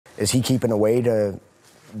Is he keeping a way to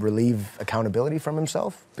relieve accountability from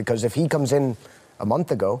himself? Because if he comes in a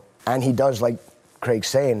month ago and he does, like Craig's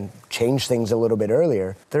saying, change things a little bit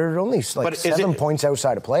earlier, they're only like 7 points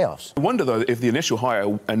outside of playoffs. I wonder, though, if the initial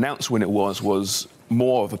hire, announced when it was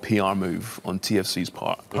more of a PR move on TFC's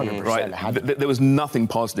part. 100%. Right? There was nothing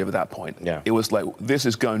positive at that point. Yeah. It was like, this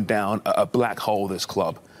is going down a black hole, this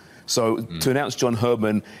club. So to announce John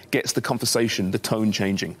Herdman gets the conversation, the tone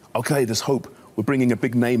changing. OK, there's hope. We're bringing a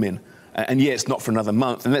big name in. And yeah, it's not for another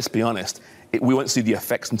month. And let's be honest, we won't see the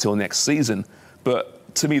effects until next season. But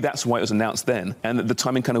to me, that's why it was announced then. And the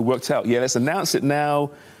timing kind of worked out. Yeah, let's announce it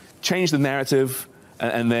now, change the narrative,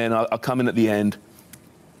 and then I'll come in at the end,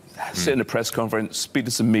 sit in a press conference, speak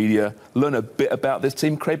to some media, learn a bit about this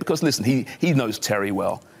team, Craig, because, listen, he knows Terry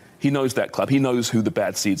well. He knows that club. He knows who the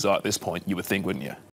bad seeds are at this point, you would think, wouldn't you?